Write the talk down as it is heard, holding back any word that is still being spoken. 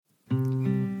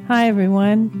Hi,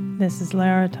 everyone. This is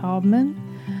Lara Taubman,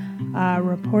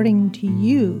 reporting to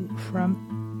you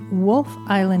from Wolfe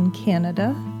Island, Canada,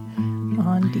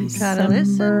 on December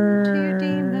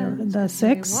the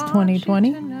 6th,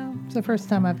 2020. It's the first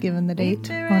time I've given the date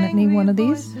on any one of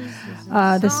these.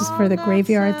 This is for the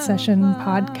Graveyard Session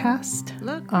podcast.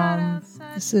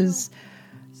 This is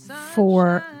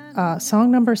for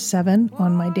song number 7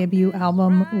 on my debut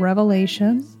album,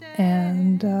 Revelation.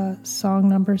 And song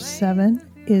number 7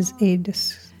 is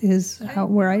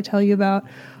where I tell you about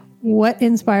what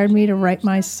inspired me to write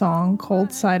my song,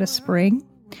 Cold Side of Spring.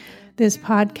 This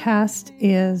podcast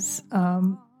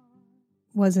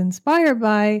was inspired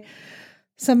by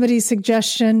somebody's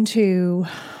suggestion to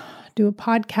do a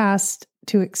podcast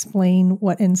to explain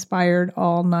what inspired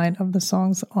all 9 of the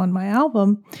songs on my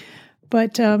album.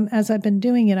 But as I've been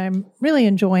doing it, I'm really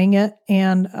enjoying it.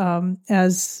 And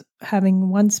as having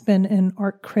once been an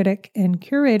art critic and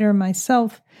curator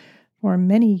myself for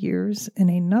many years in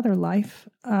another life,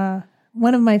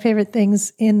 one of my favorite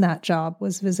things in that job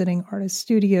was visiting artist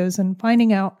studios and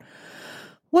finding out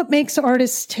what makes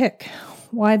artists tick,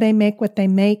 why they make what they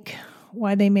make,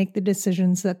 why they make the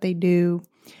decisions that they do,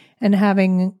 and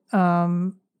having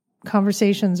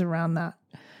conversations around that.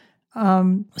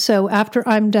 So after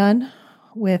I'm done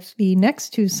with the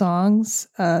next 2 songs,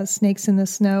 Snakes in the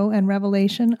Snow and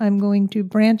Revelation, I'm going to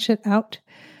branch it out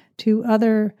to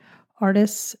other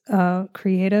artists,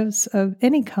 creatives of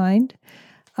any kind,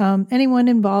 anyone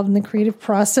involved in the creative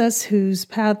process whose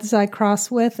paths I cross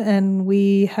with, and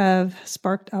we have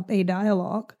sparked up a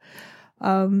dialogue.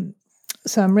 So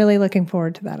I'm really looking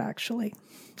forward to that, actually.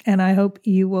 And I hope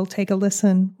you will take a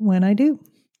listen when I do.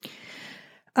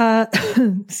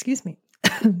 Excuse me.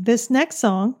 This next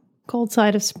song, Cold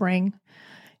Side of Spring,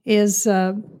 is,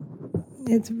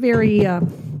 it's very,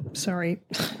 sorry.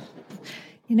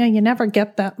 You never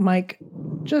get that mic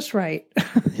just right.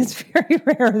 It's very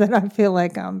rare that I feel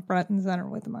like I'm front and center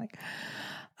with the mic.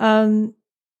 The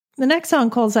next song,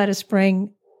 Cold Side of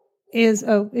Spring, is,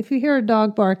 if you hear a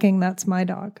dog barking, that's my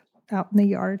dog out in the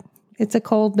yard. It's a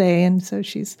cold day, and so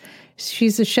she's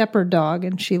a shepherd dog,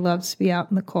 and she loves to be out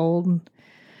in the cold and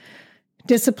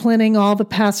disciplining all the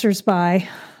passersby.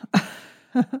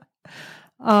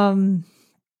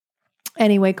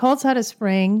 Anyway, Cold Side of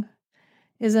Spring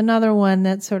is another one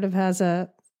that sort of has a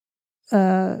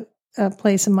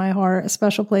place in my heart, a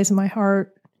special place in my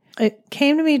heart. It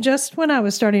came to me just when I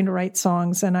was starting to write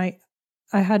songs, and I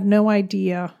had no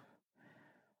idea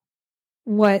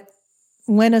when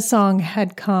a song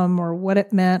had come or what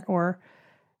it meant or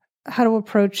how to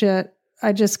approach it.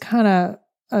 I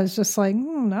was just like,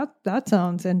 that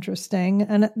sounds interesting.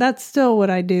 And that's still what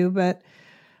I do. But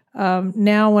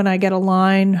now when I get a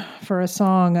line for a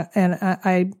song and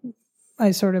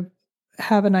I sort of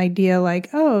have an idea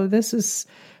like, this is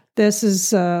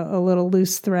a little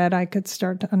loose thread I could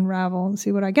start to unravel and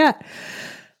see what I get.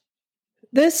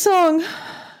 This song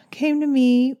came to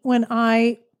me when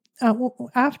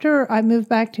after I moved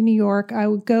back to New York. I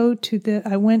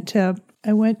went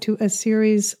to a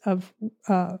series of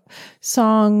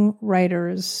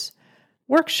songwriters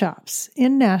workshops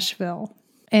in Nashville.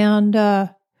 And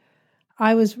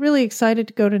I was really excited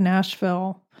to go to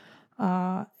Nashville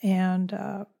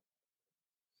and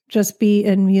just be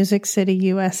in Music City,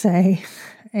 USA,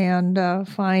 and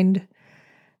find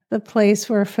the place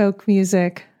where folk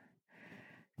music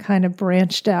kind of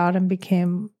branched out and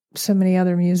became so many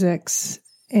other musics.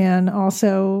 And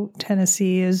also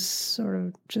Tennessee is sort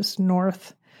of just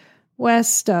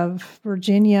northwest of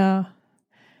Virginia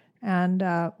and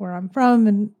where I'm from.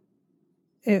 And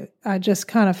I just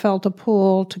kind of felt a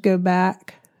pull to go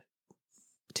back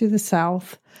to the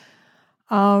South.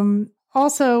 So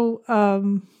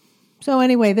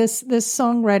anyway, this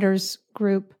songwriters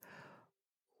group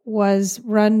was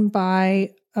run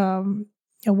by a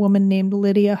woman named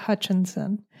Lydia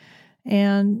Hutchinson.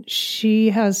 And she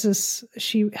had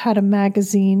a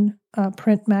magazine,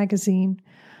 print magazine,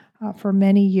 for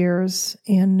many years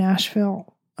in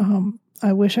Nashville.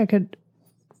 I wish I could.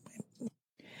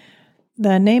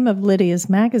 The name of Lydia's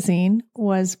magazine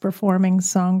was Performing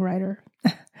Songwriter.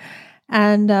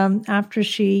 And after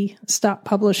she stopped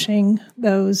publishing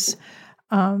those,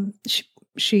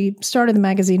 she started the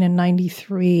magazine in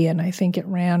 1993, and I think it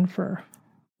ran for,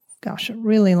 a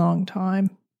really long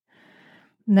time.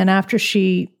 And then after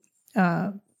she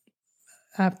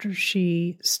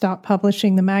stopped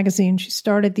publishing the magazine, she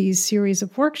started these series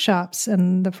of workshops.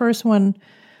 And the first one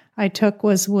I took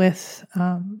was with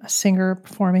a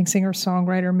performing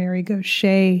singer-songwriter, Mary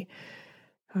Gauthier.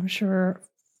 I'm sure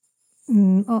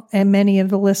and many of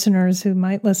the listeners who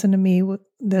might listen to me,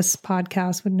 this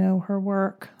podcast, would know her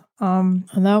work.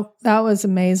 And that was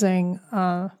amazing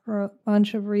for a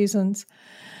bunch of reasons.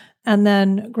 And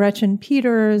then Gretchen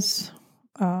Peters,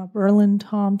 Berlin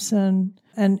Thompson,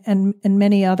 and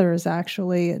many others,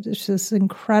 actually. It's this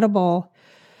incredible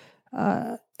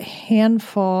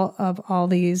handful of all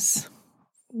these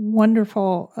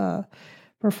wonderful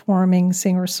performing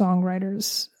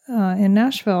singer-songwriters in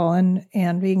Nashville,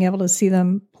 and being able to see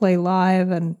them play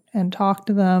live and talk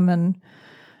to them and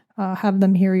have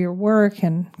them hear your work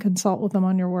and consult with them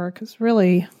on your work is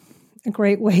really a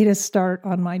great way to start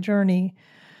on my journey.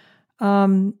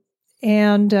 I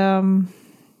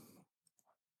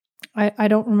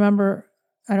don't remember.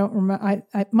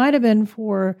 I might have been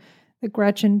for the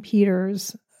Gretchen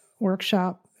Peters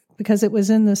workshop because it was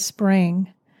in the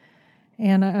spring,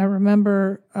 and I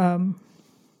remember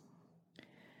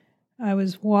I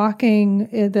was walking.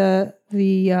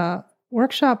 The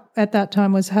workshop at that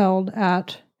time was held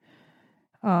at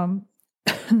I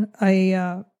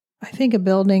think a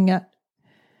building at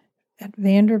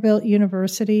Vanderbilt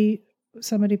University.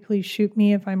 Somebody please shoot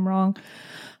me if I'm wrong.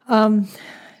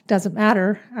 Doesn't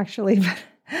matter, actually.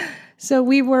 So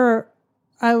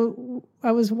I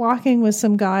was walking with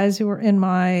some guys who were in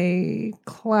my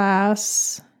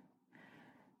class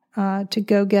to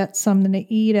go get something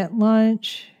to eat at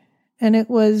lunch. And it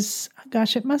was,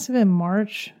 it must have been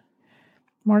March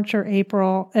or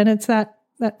April. And it's that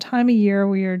time of year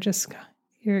where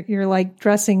you're like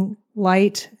dressing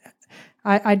light.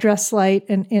 I dress light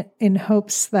and in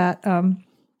hopes that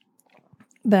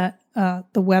the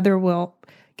weather will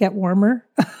get warmer.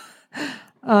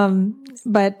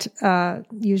 But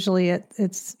usually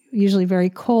it's usually very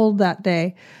cold that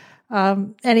day.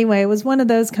 Anyway, it was one of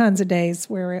those kinds of days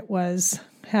where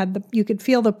you could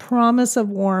feel the promise of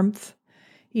warmth.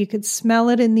 You could smell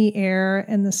it in the air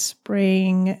in the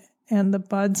spring, and the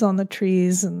buds on the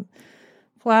trees and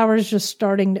flowers just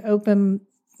starting to open.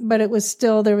 But there was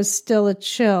still a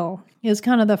chill. It was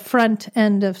kind of the front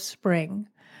end of spring.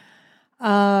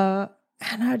 And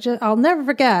I'll never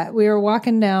forget, we were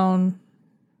walking down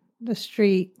the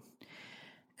street,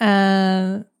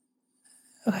 and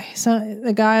so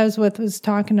the guy I was with was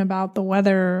talking about the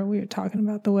weather. We were talking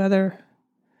about the weather,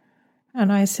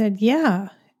 and I said, yeah.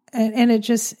 And I don't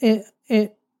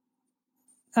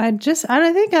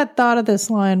think I thought of this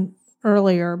line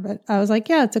earlier, but I was like,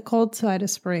 yeah, it's a cold side of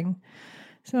spring.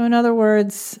 So in other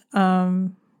words,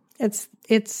 it's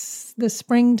the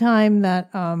springtime that,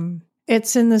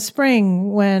 it's in the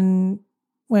spring when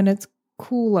it's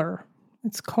cooler,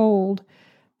 it's cold,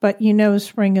 but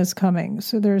spring is coming.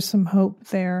 So there's some hope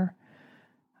there.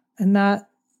 And that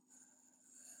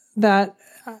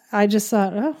I just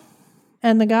thought, oh,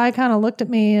 and the guy kind of looked at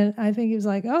me, and I think he was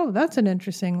like, oh, that's an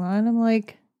interesting line. I'm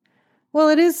like, well,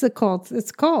 it is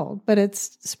it's cold, but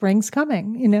it's spring's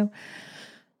coming,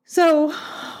 So,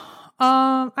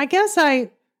 I guess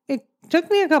it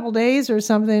took me a couple days or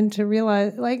something to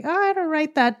realize, like, I had to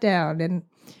write that down. And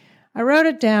I wrote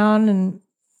it down and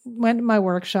went to my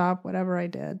workshop, whatever I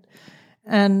did.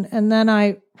 And then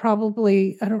I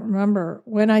don't remember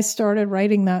when I started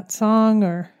writing that song,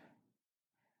 or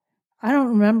I don't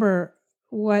remember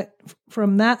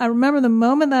from that. I remember the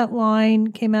moment that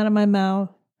line came out of my mouth.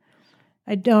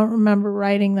 I don't remember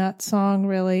writing that song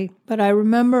really, but I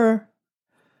remember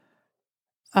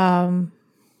that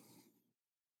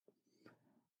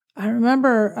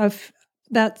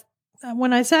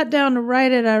when I sat down to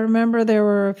write it, I remember there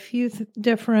were a few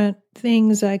different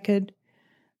things I could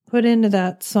put into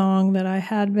that song that I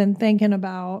had been thinking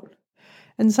about.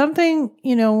 And something,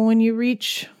 when you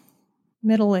reach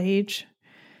middle age,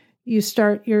 you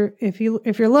start if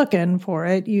you're looking for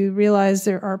it, you realize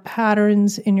there are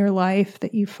patterns in your life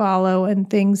that you follow and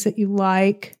things that you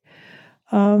like.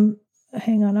 Hang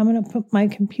on, I'm going to put my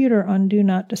computer on Do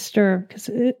Not Disturb because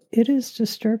it is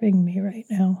disturbing me right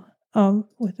now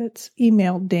with its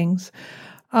email dings.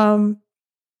 I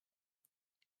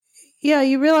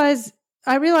realized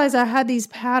I had these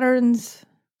patterns.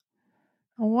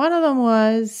 One of them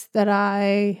was that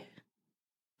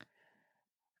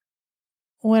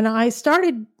when I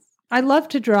started, I love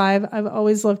to drive. I've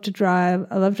always loved to drive.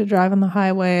 I love to drive on the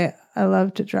highway. I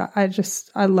love to drive.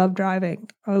 I love driving.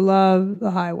 I love the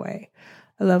highway.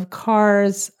 I love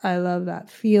cars. I love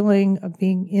that feeling of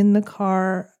being in the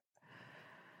car.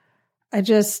 I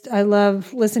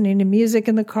love listening to music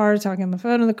in the car, talking on the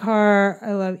phone in the car.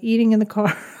 I love eating in the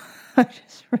car. I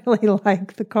just really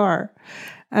like the car.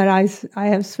 And I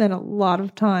have spent a lot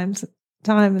of time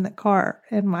in the car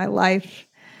in my life.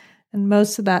 And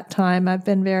most of that time, I've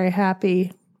been very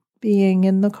happy being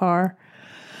in the car.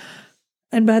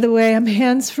 And by the way, I'm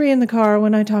hands-free in the car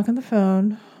when I talk on the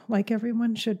phone, like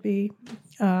everyone should be.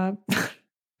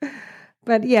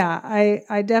 But yeah,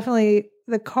 I definitely,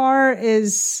 the car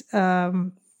is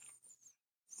a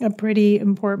pretty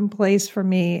important place for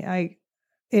me.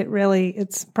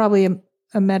 It's probably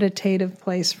a meditative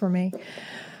place for me,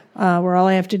 where all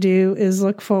I have to do is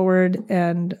look forward,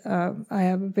 and I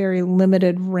have a very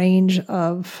limited range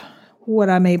of what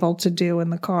I'm able to do in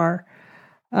the car.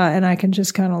 And I can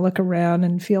just kind of look around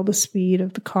and feel the speed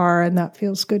of the car, and that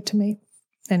feels good to me.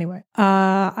 Anyway,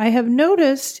 I have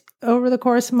noticed over the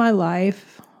course of my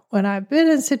life, when I've been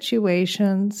in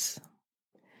situations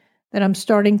that I'm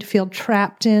starting to feel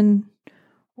trapped in,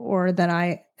 or that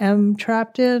I am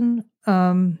trapped in,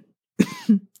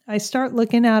 I start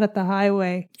looking out at the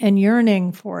highway and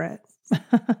yearning for it.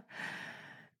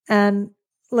 And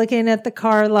looking at the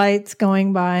car lights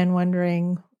going by and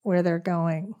wondering where they're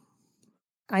going.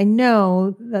 I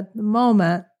know that the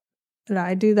moment that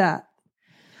I do that,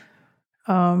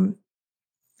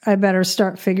 I better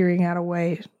start figuring out a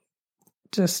way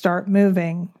to start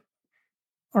moving,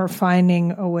 or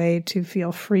finding a way to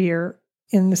feel freer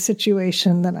in the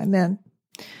situation that I'm in.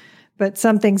 But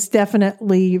something's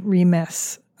definitely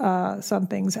remiss.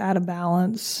 Something's out of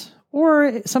balance.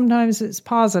 Or sometimes it's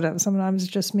positive. Sometimes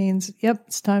it just means, yep,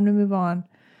 it's time to move on.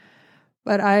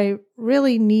 But I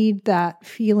really need that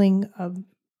feeling of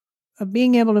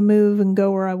being able to move and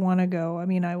go where I want to go. I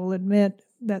mean, I will admit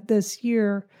that this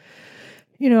year,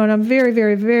 and I'm very,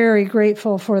 very, very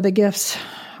grateful for the gifts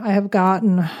I have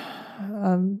gotten.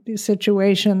 The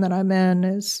situation that I'm in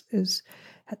is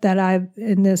that I've,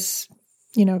 in this,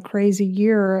 crazy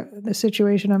year, the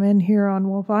situation I'm in here on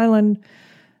Wolf Island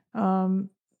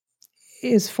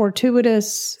is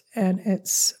fortuitous, and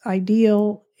it's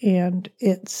ideal, and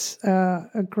it's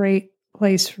a great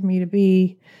place for me to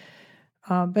be.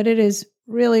 But it is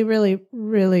really, really,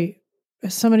 really,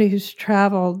 as somebody who's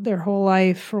traveled their whole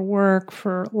life for work,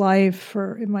 for life,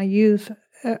 for in my youth,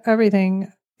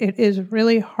 everything, it is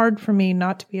really hard for me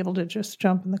not to be able to just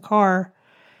jump in the car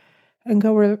and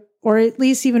go where, or at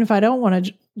least even if I don't want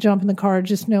to jump in the car,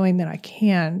 just knowing that I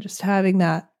can, just having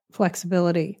that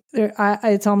flexibility.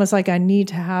 It's almost like I need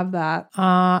to have that.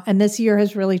 And this year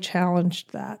has really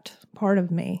challenged that part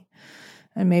of me.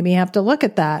 And maybe I have to look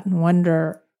at that and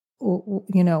wonder,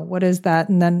 what is that?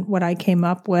 And then what I came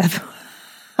up with,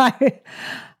 I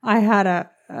had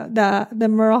the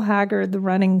Merle Haggard, The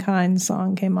Running Kind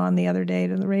song came on the other day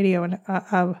to the radio, and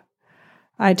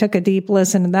I took a deep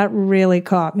listen, and that really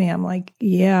caught me. I'm like,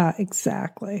 yeah,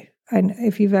 exactly. And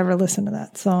if you've ever listened to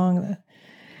that song, the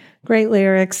great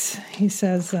lyrics, he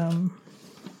says, I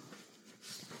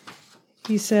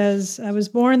was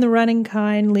born the running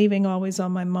kind, leaving always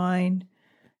on my mind.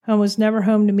 Home was never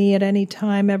home to me at any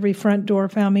time. Every front door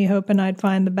found me hoping I'd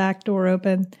find the back door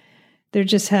open. There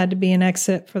just had to be an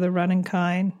exit for the running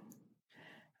kind.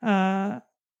 Within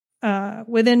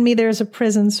me, there's a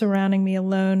prison surrounding me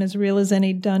alone, as real as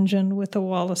any dungeon with a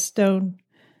wall of stone.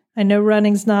 I know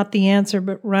running's not the answer,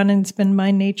 but running's been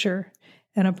my nature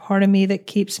and a part of me that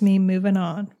keeps me moving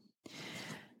on.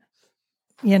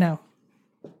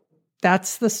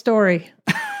 That's the story.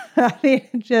 I mean,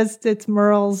 it's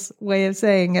Merle's way of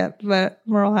saying it, but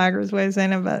Merle Haggard's way of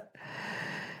saying it, but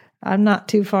I'm not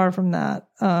too far from that.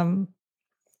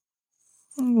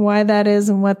 Why that is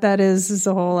and what that is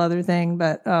a whole other thing,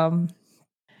 but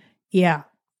yeah.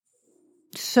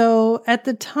 So at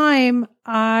the time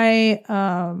that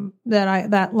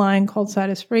line Cold Side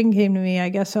of Spring came to me, I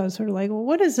guess I was sort of like, well,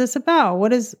 what is this about?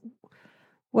 What is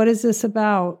this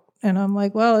about? And I'm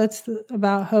like, well, it's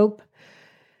about hope.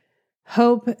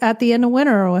 Hope at the end of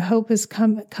winter, or hope is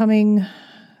coming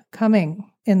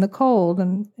in the cold,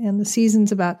 and the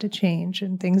season's about to change,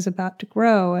 and things about to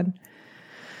grow, and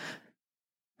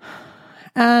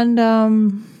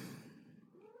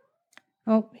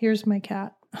oh, here's my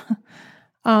cat.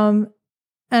 And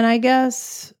I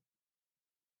guess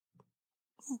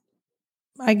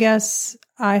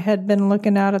I had been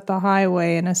looking out at the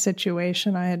highway in a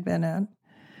situation I had been in,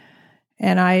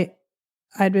 and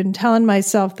I'd been telling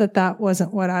myself that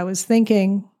wasn't what I was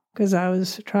thinking, because I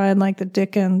was trying like the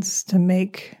Dickens to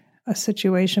make a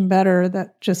situation better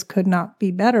that just could not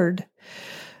be bettered.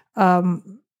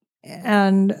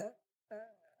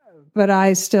 But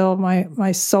I still,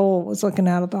 my soul was looking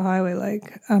out at the highway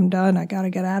like, I'm done. I got to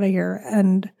get out of here.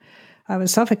 And I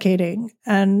was suffocating.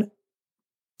 And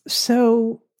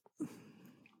so,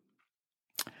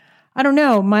 I don't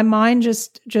know, my mind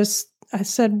just I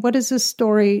said, what is this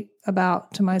story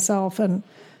about, to myself, and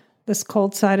this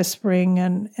Cold Side of Spring?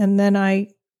 And then I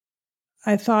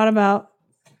thought about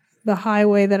the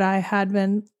highway that I had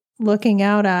been looking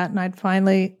out at, and I'd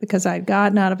finally, because I'd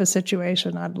gotten out of a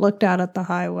situation, I'd looked out at the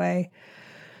highway.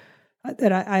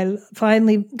 that I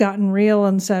finally gotten real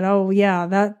and said, oh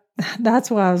yeah,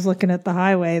 that's why I was looking at the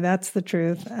highway. That's the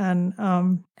truth.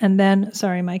 And then,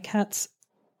 sorry, my cat's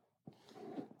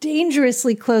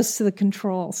dangerously close to the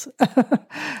controls.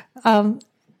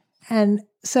 And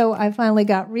so I finally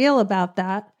got real about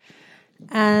that.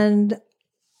 And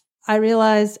I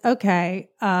realized,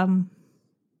 okay,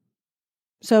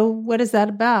 so what is that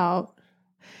about?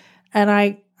 And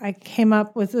I came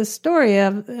up with this story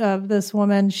of this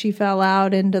woman. She fell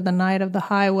out into the night of the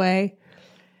highway.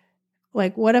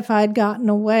 Like, what if I'd gotten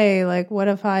away? Like, what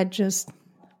if I'd just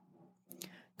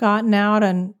gotten out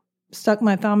and stuck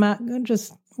my thumb out,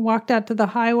 just walked out to the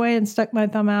highway and stuck my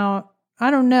thumb out?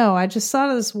 I don't know. I just thought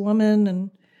of this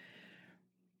woman,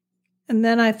 and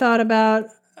then I thought about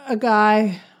a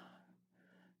guy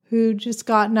who just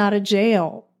gotten out of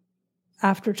jail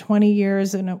after 20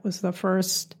 years, and it was the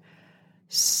first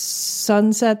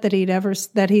sunset that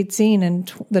he'd seen in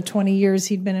the 20 years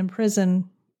he'd been in prison,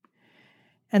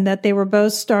 and that they were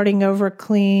both starting over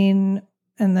clean.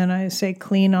 And then I say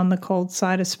clean on the cold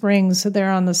side of spring, so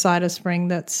they're on the side of spring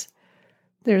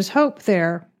there's hope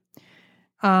there.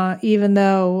 Even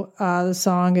though the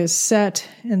song is set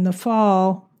in the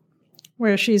fall,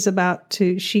 where she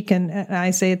can, I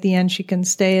say at the end, she can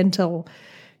stay until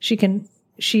she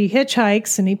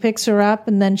hitchhikes and he picks her up,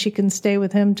 and then she can stay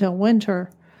with him till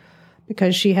winter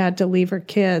because she had to leave her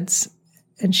kids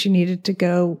and she needed to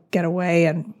go get away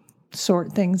and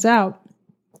sort things out.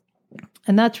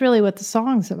 And that's really what the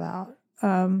song's about.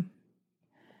 And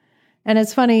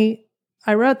it's funny,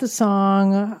 I wrote the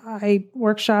song, I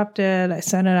workshopped it, I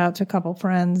sent it out to a couple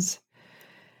friends,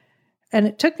 and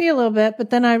it took me a little bit, but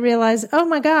then I realized, oh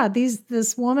my God,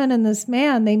 this woman and this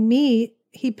man, they meet,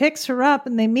 he picks her up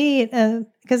and they meet, and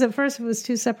because at first it was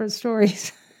two separate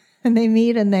stories, and they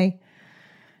meet and they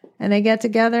get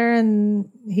together,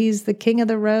 and he's the king of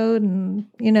the road, and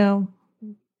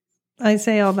I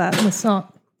say all that in the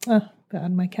song. Oh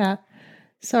God, my cat.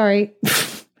 Sorry.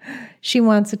 She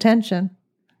wants attention.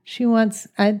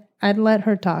 I'd let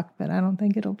her talk, but I don't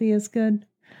think it'll be as good.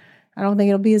 I don't think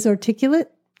it'll be as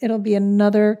articulate. It'll be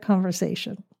another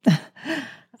conversation.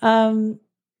 It'll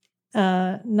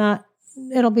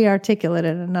be articulate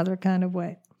in another kind of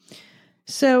way.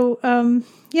 So,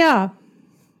 yeah,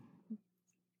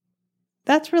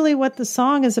 that's really what the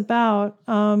song is about.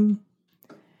 And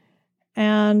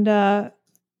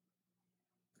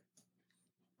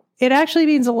it actually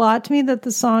means a lot to me that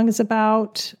the song is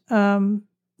about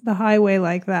the highway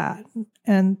like that,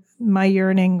 and my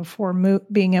yearning for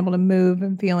being able to move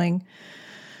and feeling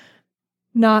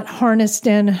not harnessed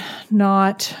in,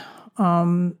 not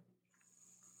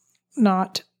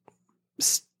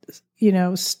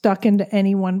stuck into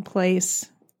any one place.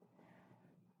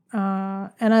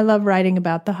 And I love writing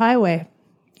about the highway.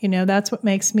 That's what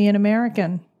makes me an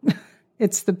American.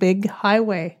 It's the big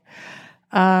highway.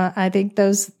 I think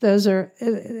those are,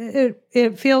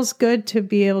 it feels good to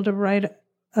be able to write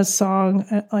a song,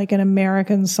 like an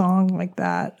American song like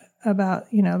that, about,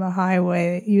 the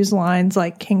highway, use lines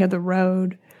like king of the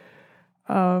road,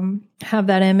 have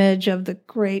that image of the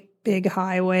great big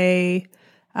highway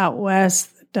out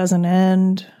west that doesn't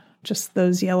end, just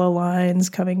those yellow lines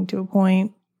coming to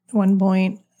one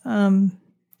point, in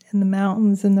the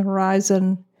mountains, in the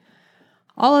horizon.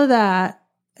 All of that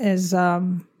is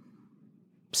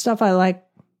stuff I like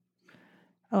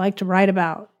to write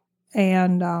about.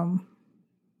 And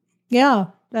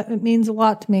that it means a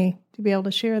lot to me to be able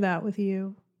to share that with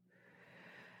you,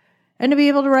 and to be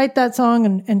able to write that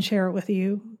song and share it with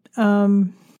you.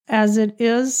 As it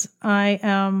is,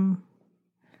 I'm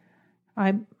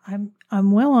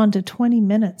well on to 20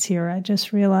 minutes here. I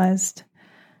just realized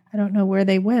I don't know where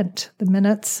they went, the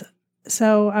minutes.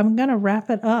 So I'm going to wrap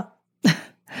it up.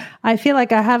 I feel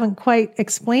like I haven't quite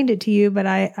explained it to you, but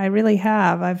I really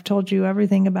have. I've told you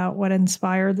everything about what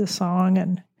inspired the song,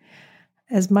 and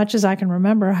as much as I can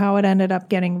remember how it ended up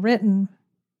getting written.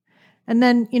 And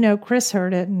then, Chris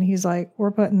heard it and he's like,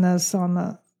 we're putting this on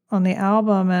the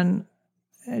album, and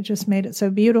it just made it so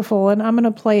beautiful. And I'm going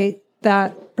to play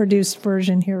that produced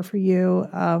version here for you.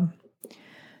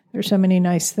 There's so many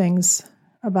nice things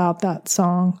about that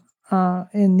song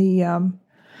in the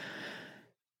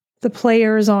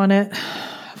players on it.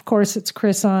 Of course, it's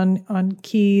Chris on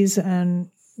keys and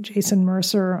Jason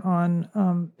Mercer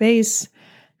on bass,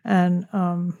 and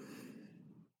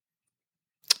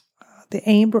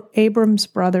the Abrams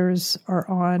brothers are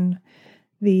on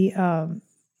the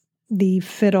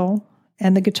fiddle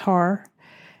and the guitar.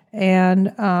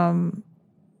 And I'm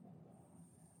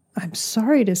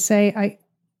sorry to say,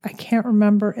 I can't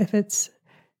remember if it's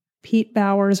Pete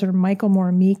Bowers or Michael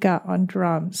Mormika on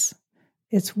drums.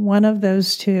 It's one of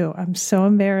those two. I'm so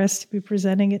embarrassed to be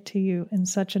presenting it to you in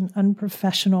such an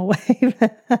unprofessional way,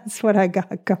 but that's what I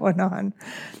got going on.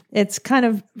 It's kind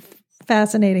of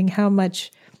fascinating how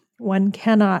much one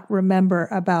cannot remember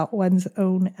about one's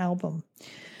own album.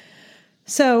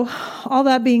 So, all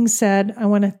that being said, I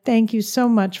want to thank you so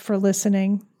much for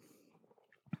listening.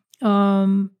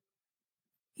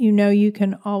 You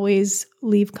can always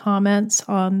leave comments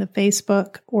on the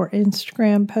Facebook or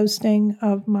Instagram posting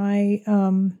of my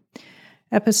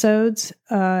episodes.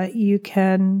 You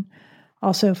can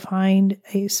also find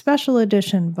a special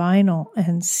edition vinyl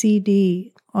and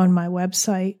CD on my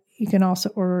website. You can also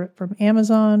order it from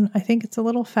Amazon. I think it's a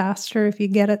little faster if you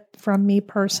get it from me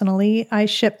personally. I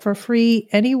ship for free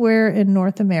anywhere in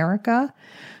North America.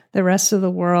 The rest of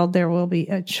the world, there will be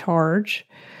a charge.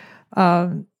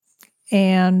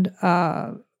 And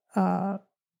a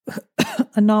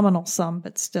nominal sum,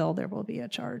 but still there will be a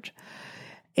charge.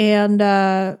 And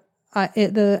the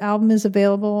album is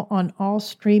available on all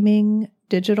streaming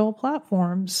digital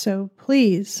platforms. So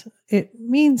please, it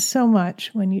means so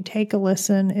much when you take a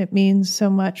listen. It means so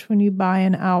much when you buy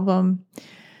an album.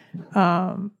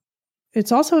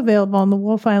 It's also available on the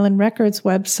Wolf Island Records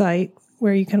website,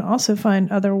 where you can also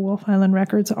find other Wolf Island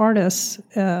Records artists.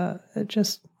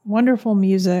 Just wonderful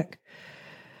music.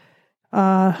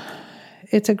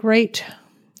 It's a great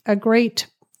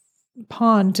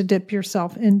pond to dip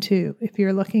yourself into if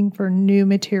you're looking for new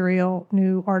material,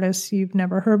 new artists you've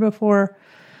never heard before.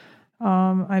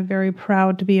 I'm very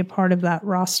proud to be a part of that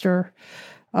roster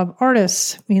of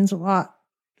artists. It means a lot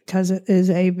because it is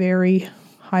a very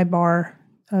high bar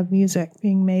of music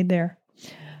being made there.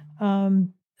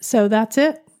 So that's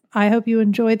it. I hope you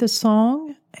enjoyed the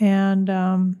song, and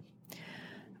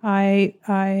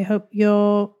I hope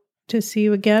you'll to see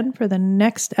you again for the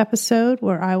next episode,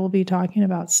 where I will be talking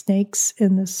about snakes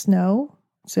in the snow.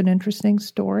 It's an interesting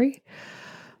story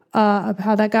of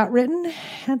how that got written.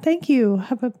 And thank you.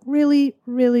 Have a really,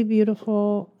 really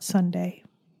beautiful Sunday.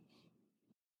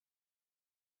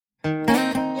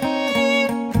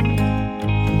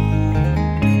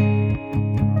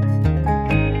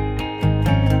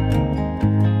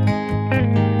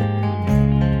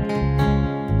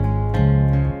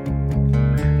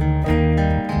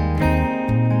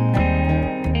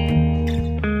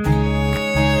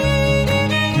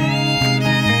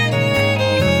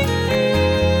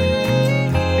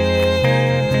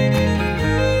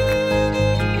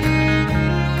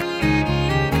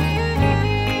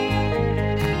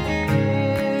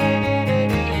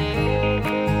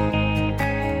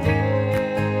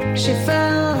 She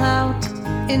fell out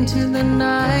into the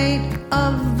night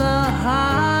of the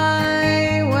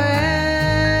highway,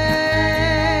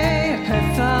 her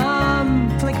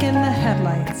thumb flicking the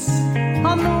headlights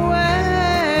on the way.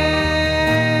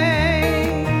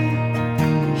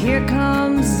 Here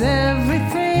comes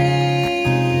everything,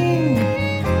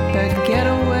 the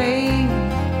getaway,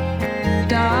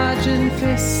 dodging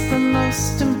fists, the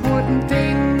most important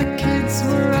thing. The kids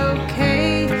were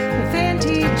okay with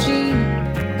Auntie Jean.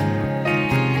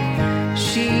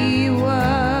 She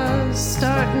was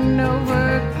starting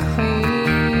over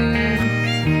clean,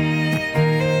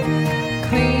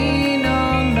 clean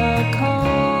on the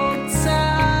cold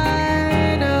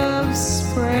side of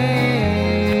spring.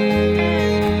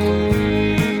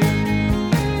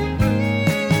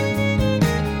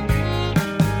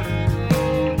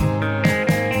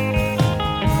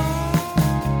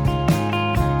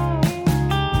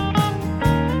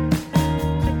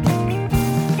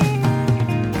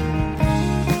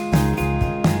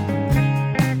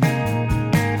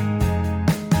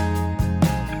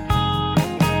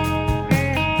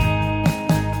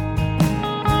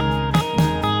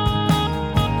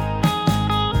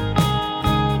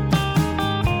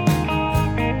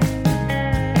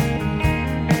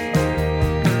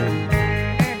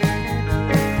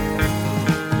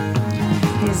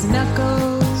 His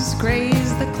knuckles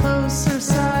graze the closer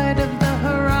side of the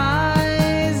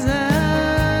horizon.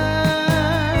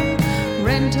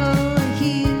 Rental